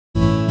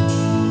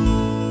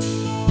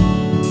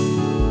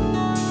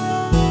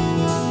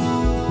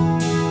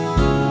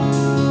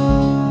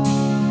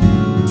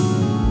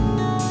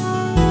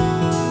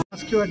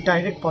ask you a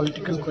direct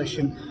political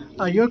question.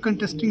 You're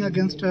contesting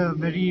against a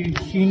very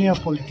senior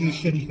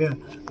politician here.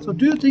 So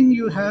do you think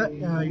you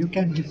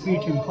can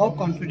defeat him? How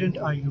confident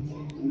are you?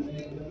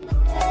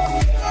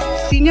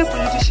 Senior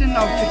politician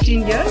of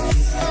 15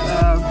 years,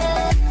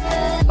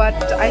 but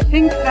I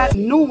think that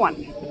no one,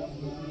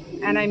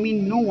 and I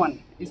mean no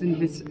one, is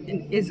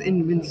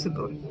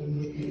invincible.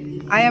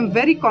 I am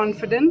very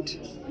confident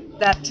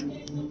that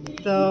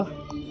the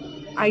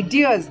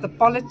ideas, the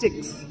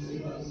politics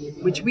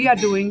which we are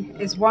doing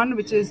is one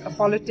which is a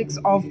politics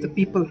of the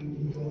people,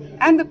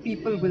 and the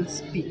people will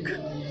speak,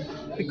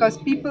 because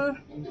people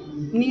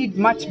need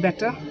much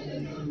better.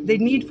 They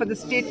need for the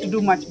state to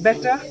do much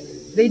better.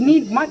 They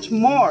need much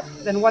more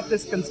than what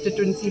this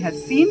constituency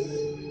has seen,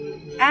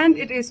 and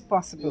it is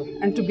possible,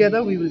 and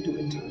together we will do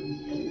it.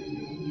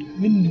 I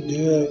mean,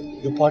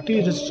 your party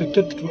is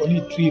restricted to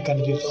only 3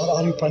 candidates, or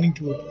are you planning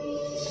to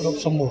put up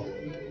some more?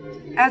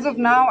 As of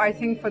now, I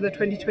think for the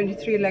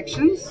 2023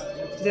 elections,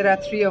 there are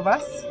 3 of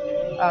us.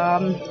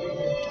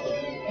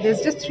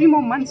 There's just 3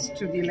 more months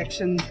to the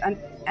elections,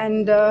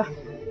 and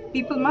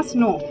people must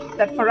know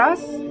that for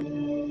us,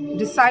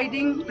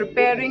 deciding,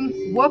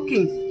 preparing,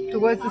 working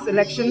towards this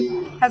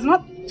election has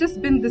not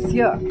just been this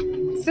year.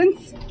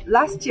 Since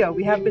last year,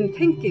 we have been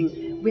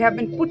thinking, we have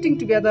been putting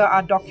together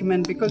our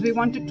document because we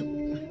wanted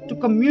to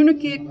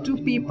communicate to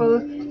people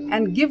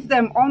and give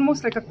them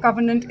almost like a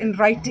covenant in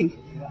writing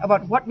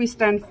about what we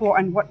stand for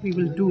and what we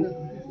will do.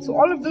 So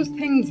all of those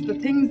things, the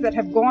things that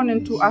have gone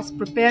into us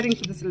preparing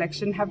for this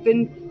election, have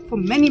been for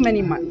many,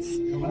 many months.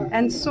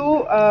 And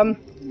so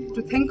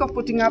to think of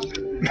putting up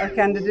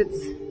candidates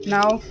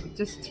now,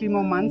 just 3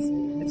 more months,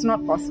 it's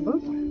not possible.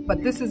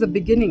 But this is a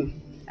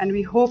beginning, and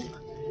we hope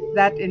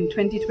that in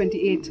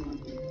 2028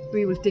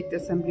 we will take the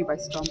assembly by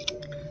storm.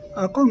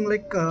 Kong,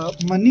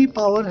 money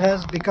power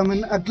has become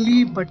an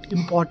ugly but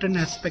important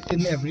aspect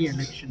in every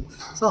election.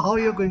 So how are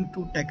you going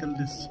to tackle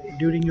this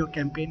during your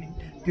campaigning,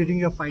 during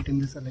your fight in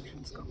this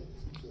elections, Kong?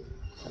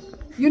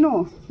 You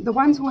know, the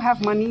ones who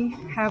have money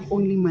have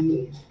only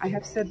money. I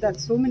have said that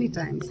so many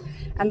times.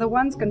 And the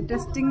ones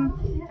contesting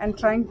and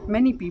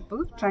many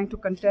people trying to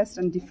contest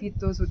and defeat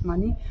those with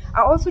money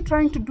are also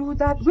trying to do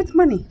that with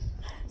money.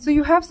 So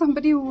you have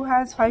somebody who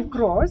has 5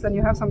 crores and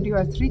you have somebody who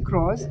has 3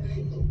 crores,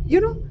 you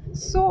know.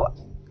 So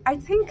I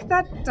think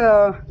that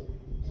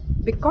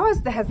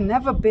because there has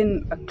never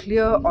been a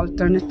clear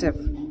alternative,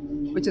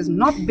 which is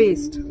not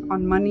based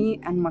on money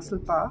and muscle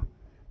power,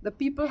 the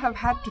people have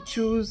had to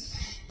choose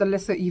the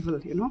lesser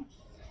evil, you know,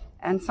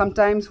 and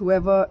sometimes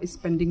whoever is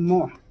spending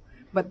more.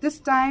 But this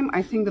time,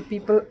 I think the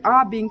people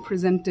are being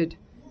presented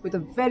with a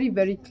very,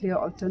 very clear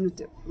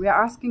alternative. We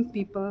are asking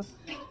people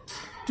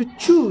to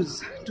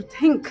choose, to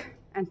think,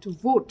 and to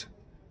vote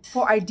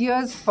for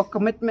ideas, for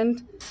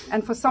commitment,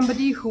 and for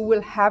somebody who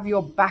will have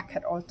your back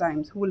at all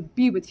times, who will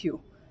be with you.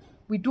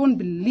 We don't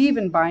believe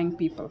in buying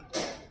people.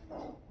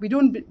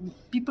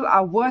 People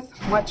are worth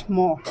much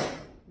more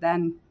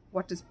than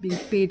what is being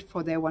paid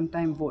for their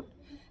one-time vote.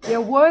 They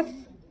are worth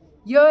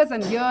years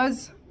and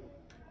years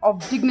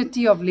of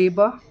dignity of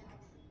labor,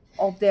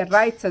 of their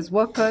rights as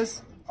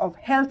workers, of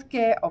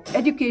healthcare, of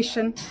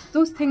education.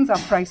 Those things are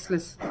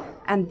priceless,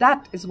 and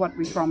that is what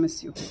we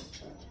promise you.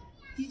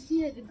 Do you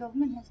see that the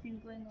government has been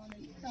going on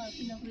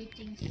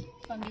inaugurating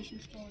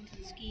foundation stones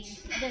and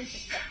schemes and other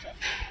infrastructure?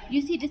 Do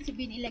you see this to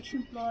be an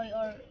election ploy,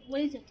 or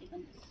what is your take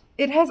on this?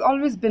 It has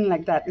always been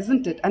like that,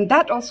 isn't it? And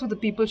that also the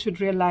people should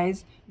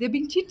realize they're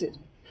being cheated.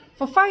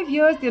 For 5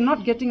 years, they're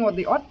not getting what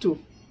they ought to.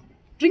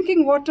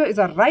 Drinking water is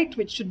a right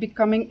which should be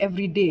coming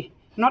every day,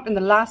 not in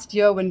the last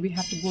year when we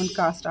have to go and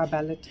cast our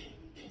ballot.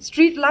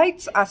 Street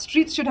lights, our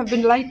streets should have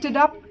been lighted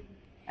up,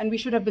 and we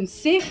should have been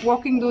safe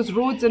walking those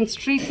roads and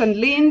streets and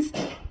lanes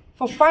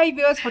for 5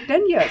 years, for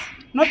 10 years,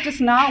 not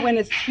just now when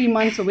it's 3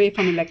 months away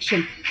from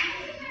election.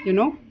 You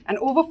know, an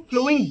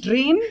overflowing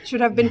drain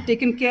should have been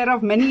taken care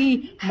of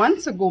many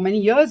months ago, many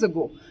years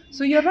ago.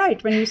 So you're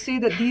right when you say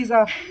that these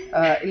are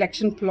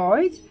election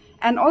ploys.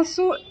 And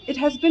also, it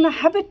has been a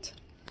habit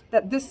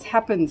that this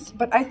happens.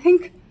 But I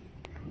think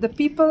the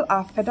people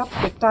are fed up,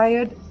 they're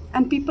tired,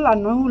 and people are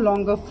no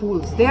longer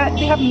fools. They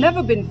have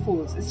never been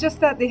fools. It's just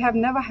that they have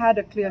never had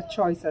a clear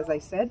choice, as I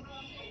said.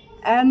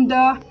 And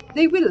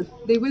they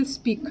will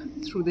speak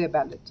through their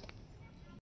ballot.